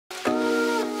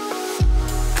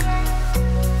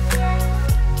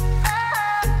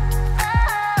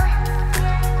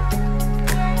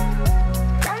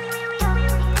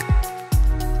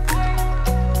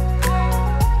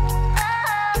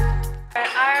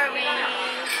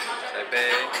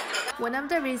One of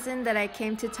the reasons that I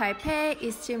came to Taipei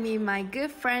is to meet my good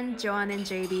friend Joan and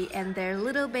JB and their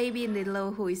little baby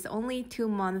Lilo, who is only 2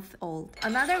 months old.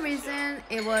 Another reason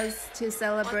it was to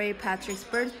celebrate Patrick's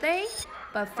birthday,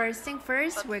 but first thing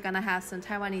first, we're gonna have some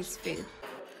Taiwanese food.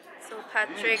 So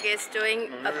Patrick is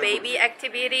doing a baby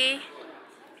activity.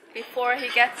 Before he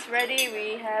gets ready,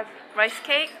 we have rice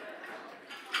cake.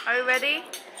 Are you ready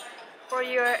for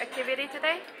your activity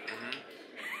today?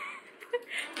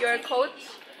 You're a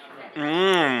coach?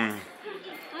 No,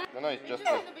 it's just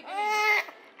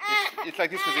it's like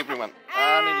this with everyone.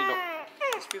 No.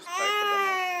 This feels tight for them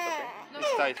now. It's okay. No.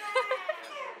 It's tight.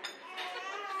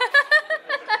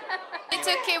 You need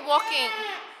to keep walking.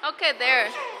 Okay, there.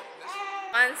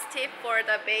 One tip for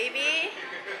the baby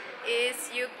is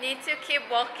you need to keep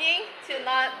walking to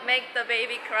not make the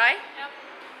baby cry. Yep.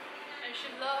 And she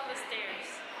loves the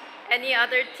stairs. Any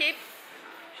other tip?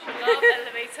 She loves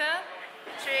elevator.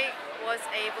 Patrick was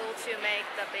able to make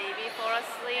the baby fall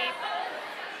asleep.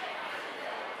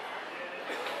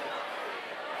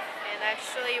 And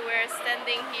actually we're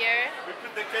standing here. We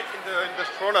put the cake in the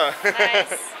stroller.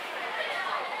 Nice.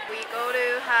 We go to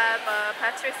have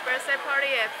Patrick's birthday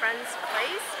party at friend's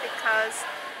place because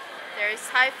there's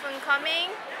Typhoon coming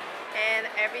and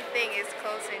everything is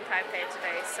closing in Taipei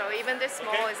today. So even this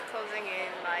mall is closing in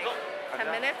like 10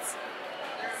 minutes.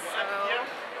 So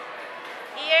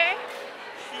here.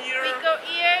 We go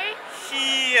here.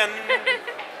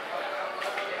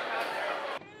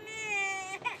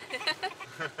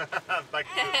 Back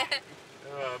to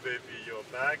oh, baby, you're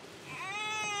back.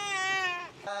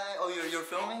 Hi. Oh, you're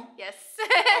filming? Yes. Oh,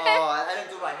 I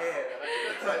didn't do my hair.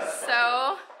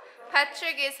 So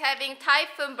Patrick is having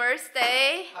Typhoon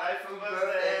birthday. Typhoon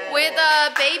birthday. With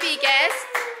a baby guest.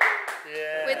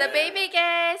 Yeah. With a baby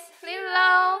guest.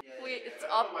 Lilo. It's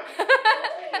up. Why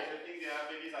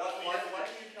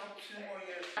did you come 2 more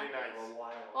years?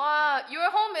 Wow, your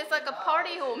home is like a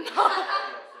party home now.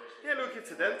 Yeah, look,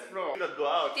 it's a dance floor. Not go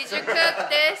out. Did you cook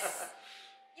this?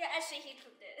 Yeah, actually he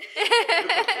cooked it.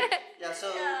 Yeah,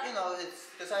 so you know, it's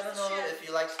because I don't know if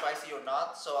you like spicy or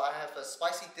not. So I have a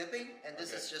spicy dipping, and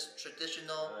this is just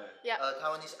traditional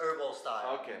Taiwanese herbal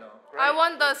style. Okay. You know. I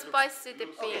want the spicy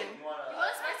dipping. Okay, you want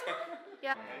spicy one?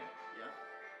 Yeah. Okay. Yeah.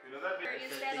 You know that?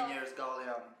 15 years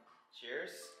Gaulium.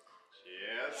 Cheers.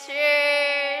 Cheers.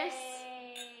 Cheers.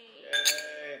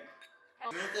 Yay.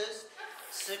 Smoothest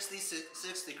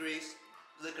 66 degrees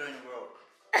liquor in the world.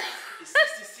 It's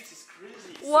 66 is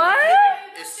crazy. What?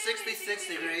 It's 66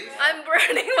 degrees. I'm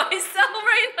burning myself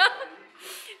right now.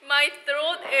 My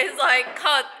throat is like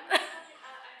cut.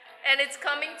 And it's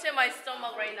coming to my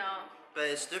stomach right now. But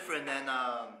it's different than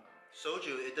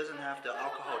soju. It doesn't have the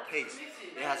alcohol taste.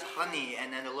 It has honey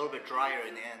and then a little bit drier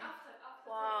in the end.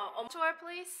 Wow. Tour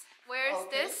please. Where is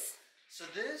this? So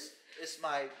this is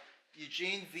my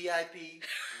Eugene VIP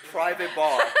private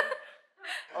bar.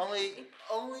 Only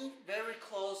very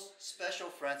close special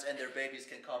friends and their babies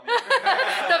can come in.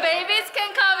 The babies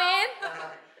can come in.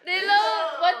 Lilo,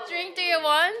 what drink do you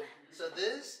want? So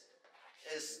this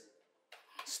is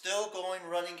still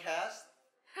running cast.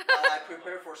 I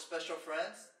prepare for special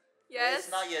friends. Yes.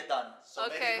 It's not yet done. So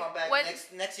maybe come back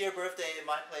next year birthday in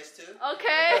my place too.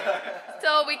 Okay.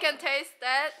 So we can taste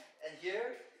that. And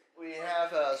here we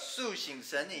have a 苏醒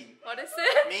神饮. What is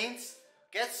it? Means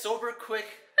get sober quick.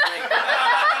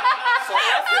 So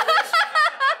after this,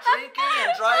 drinking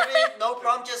and driving, no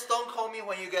problem. Just don't call me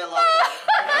when you get locked up.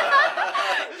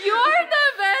 You're the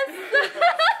best.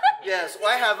 Yes,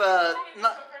 I have a.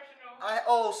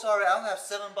 Oh, sorry, I only have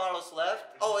 7 bottles left.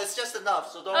 Oh, it's just enough,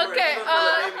 so don't worry. Okay,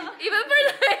 Even for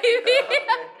the baby. even for the baby.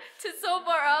 To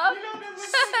sober up.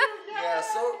 Yeah,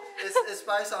 so it's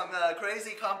by some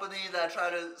crazy company that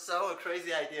try to sell a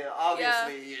crazy idea.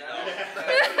 Obviously, you know.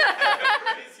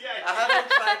 I haven't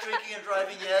tried drinking and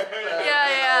driving yet. But,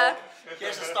 Yeah.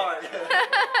 Here's the start.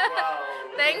 Wow.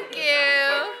 Thank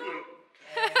you.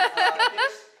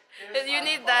 Here's You my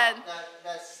need clock that.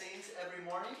 that sings every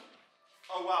morning.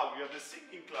 Oh wow, you have the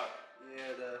singing clock.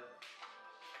 Yeah,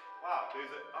 Wow,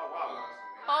 there's a. Oh wow.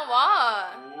 Oh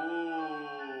wow.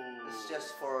 Ooh. it's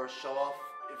just for show off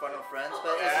in front of friends,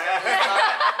 but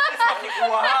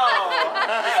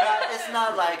it's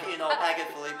not like, you know, Packet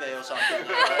Felipe or something.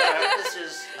 It's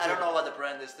just, I don't know what the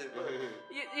brand is too. But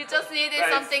You just needed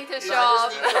something to show I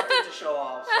off. just need something to show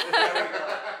off. So there we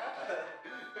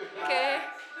go. Okay.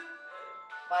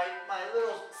 My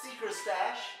little secret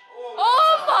stash.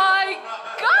 Oh my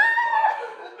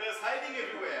god! There's hiding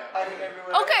everywhere. Hiding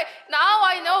everywhere. Okay, now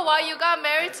I know why you got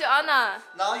married to Anna.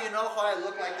 Now you know why I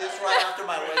look like this right after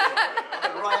my wedding.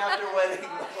 Right after wedding,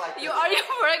 look like this. Are you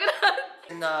pregnant?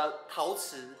 In 陶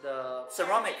瓷 the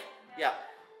ceramic, yeah.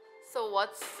 So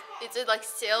is it like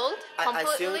sealed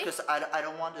completely? I seal it because I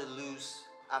don't want to lose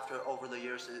after over the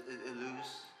years it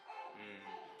lose.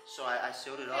 So I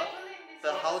sealed it up.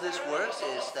 But how this works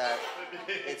is that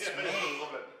it's May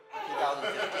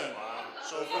 2015.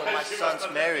 So when my son's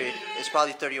married, it's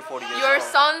probably 30 or 40 years Your old.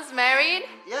 son's married?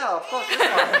 Yeah, of course. This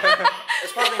one.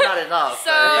 It's probably not enough.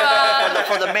 So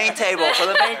for the main table,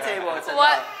 it's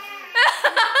what? enough.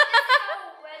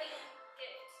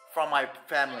 From my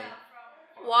family.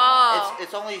 Wow.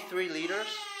 It's only 3 liters,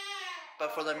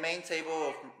 but for the main table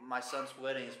of my son's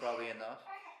wedding, it's probably enough.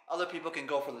 Other people can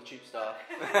go for the cheap stuff.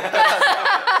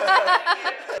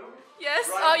 Yes.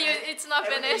 Right, it's not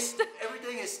finished.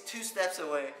 Everything is 2 steps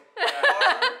away.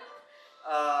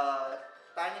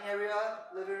 Dining area,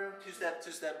 living room, 2 step,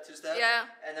 2 step, 2 step. Yeah.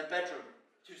 And then bedroom,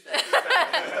 2 steps.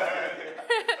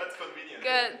 That's convenient.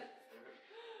 Good.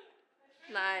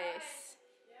 Nice.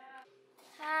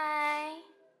 Hi.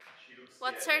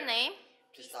 What's her name?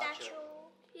 Pistachio.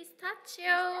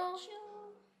 Pistachio.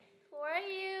 Who are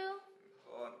you?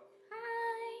 Hi.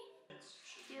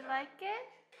 Do you like it?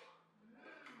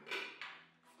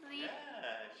 Sleep?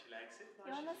 Yeah, she likes it.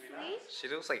 You wanna sleep? She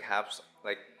looks like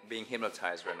like being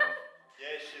hypnoptized right now.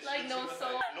 Yeah, she's Like no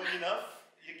soul. long enough,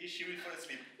 she will fall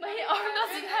asleep. My arm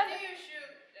doesn't have I think you should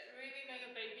really make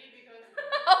a baby because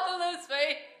how to lose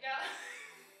weight. yeah.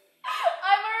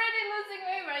 I'm already losing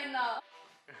weight right now.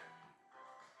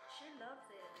 She loves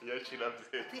it. Yeah, she loves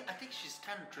it. I think she's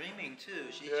kind of dreaming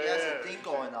too. She has a thing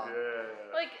going on.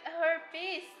 Yeah. Like her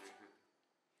beast.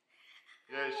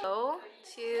 Yeah, Go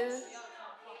to.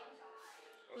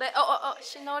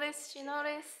 She noticed.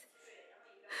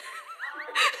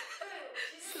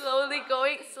 Slowly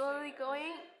going.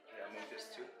 Yeah, move this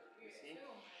too. You see?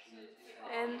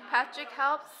 And Patrick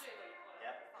helps.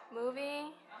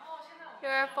 Moving.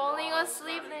 You're falling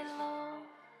asleep, Lilo.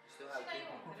 Yeah,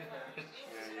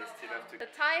 you still have to. The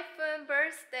Typhoon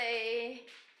birthday.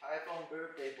 Typhoon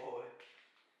birthday boy.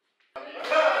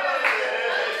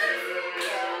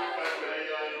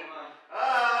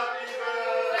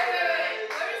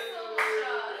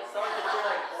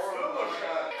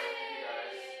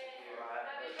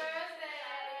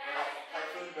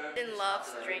 He loves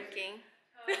drinking.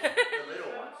 The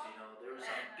little ones, there were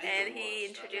some big And ones. he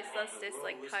introduced us this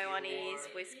like Taiwanese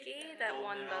whiskey that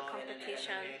won the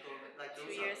competition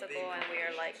 2 years ago, and we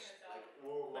are like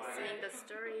listening the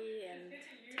story and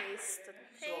taste the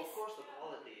So of taste. course the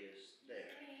quality is there.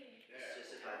 It's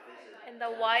just if I visit. And the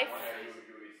wife,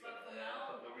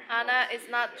 Anna, is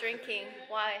not drinking.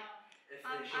 Why? If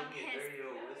they show me a dirty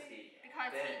old whiskey,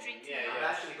 Because then he drinks I'm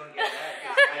actually going to get mad.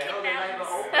 'Cause I know they're not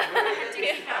even open.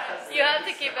 You have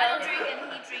to keep I it. drink and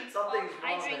he drinks. Something's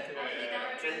I wrong. drink and he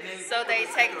don't drink. So they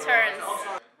take turns.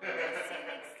 See,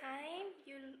 next time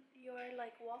you are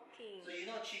like walking. So do you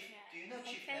know I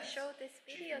Chief can Nets? show this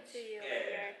video to you when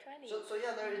you're 20. So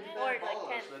yeah, they're Or independent like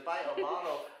followers. 10. They buy a lot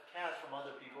of cats from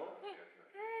other people,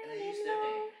 and they use their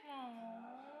name.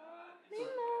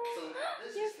 So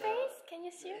this Your is face? Can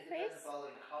you see your independent face?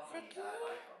 following company that I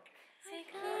buy from. Say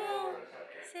hello.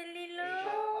 Say Lilo.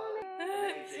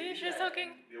 See, she's talking.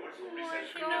 They also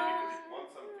research it because it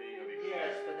wants something.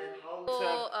 Yes, but then how? It's So,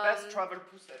 the best travel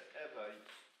pusset ever.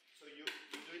 So you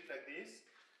do it like this,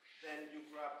 then you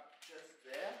grab just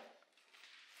there,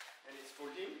 and it's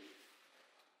folding.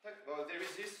 Well, there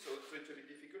is this, so it's a bit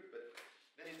difficult, but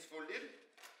then it's folded,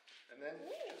 and then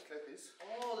just like this.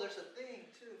 Oh, there's a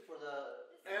thing too for the.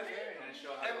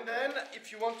 And then,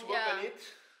 if you want to Yeah. open it,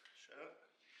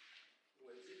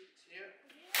 where is it? It's here.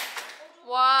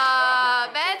 Wow,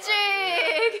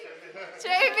 magic!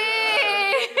 JB!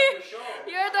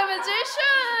 You're the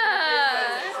magician!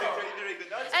 It's actually very good.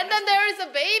 Now it's And then there is a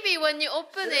baby when you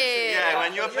open it. Yeah,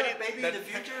 when you You open have it, a baby in the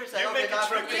future. Is that you how make they a got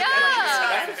trick. it? Yeah.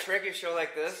 That's the trick. You show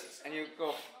like this, and you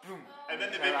go boom. and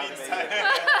then the Turn baby around the inside. baby.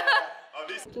 Of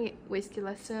this. Whiskey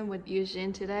lesson with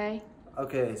Eugene today.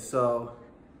 Okay, so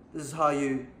this is how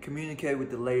you communicate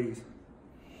with the ladies.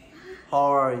 How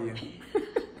are you?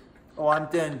 Oh, I'm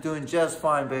doing just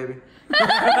fine, baby.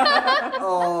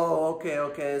 Oh, okay.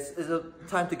 It's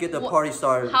time to get the party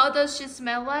started. How does she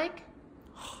smell like?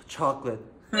 Chocolate,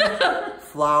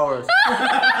 flowers,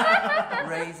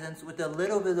 raisins with a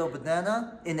little bit of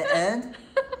banana in the end.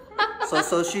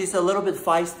 So she's a little bit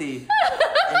feisty,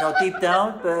 deep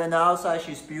down, but on the outside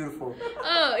she's beautiful.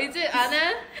 Oh, is it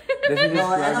Anna?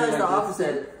 No, Anna is the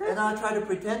opposite. Anna try to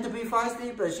pretend to be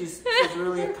feisty, but she's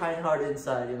really kind-hearted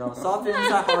inside. Soft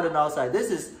inside, hard on outside.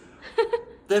 This is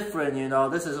different.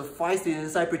 This is a feisty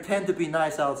inside, pretend to be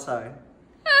nice outside.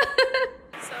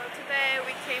 So today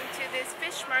we came to this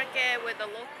fish market with the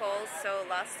locals So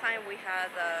last time we had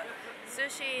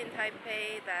sushi in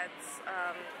Taipei that's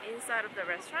inside of the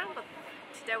restaurant, but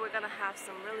today we're gonna have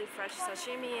some really fresh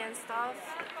sashimi and stuff.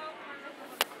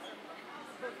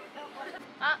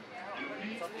 Ah.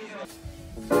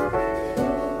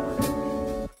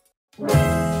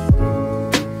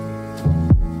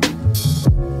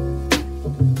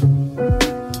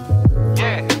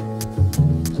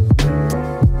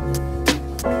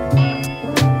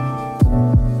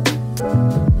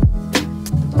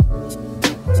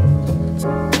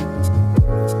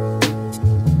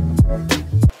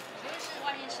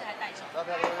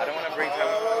 I don't want to bring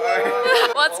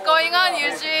Taiwan. What's going on,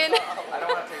 Eugene? I don't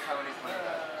want to take Taiwanese money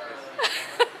back.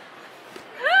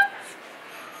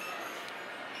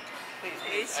 Please,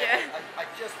 Asia. I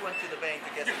just went to the bank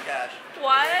to get some cash.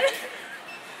 What?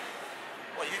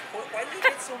 Why do you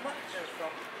get so much? It's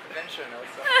from convention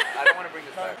also. I don't want to bring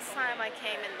this back. Last time I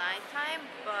came in nighttime,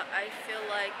 but I feel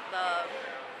like the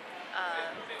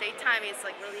daytime is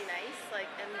like really nice. Like,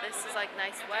 and this is like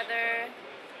nice weather.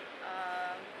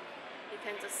 You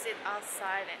can just sit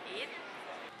outside and eat.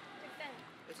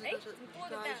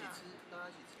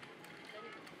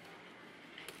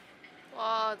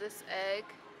 Wow, this egg.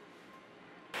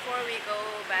 Before we go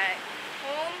back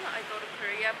home, I go to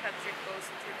Korea, Patrick goes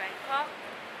to Bangkok.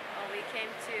 We came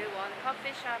to one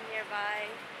coffee shop nearby.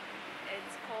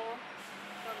 It's called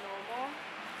The Normal.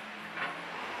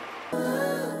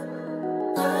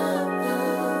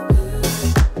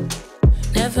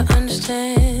 Never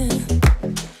understand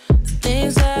the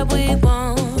things that we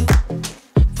want,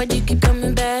 but you keep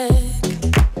coming back.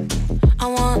 I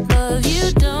want love,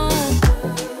 you don't.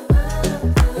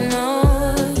 No,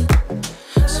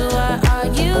 so why are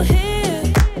you here?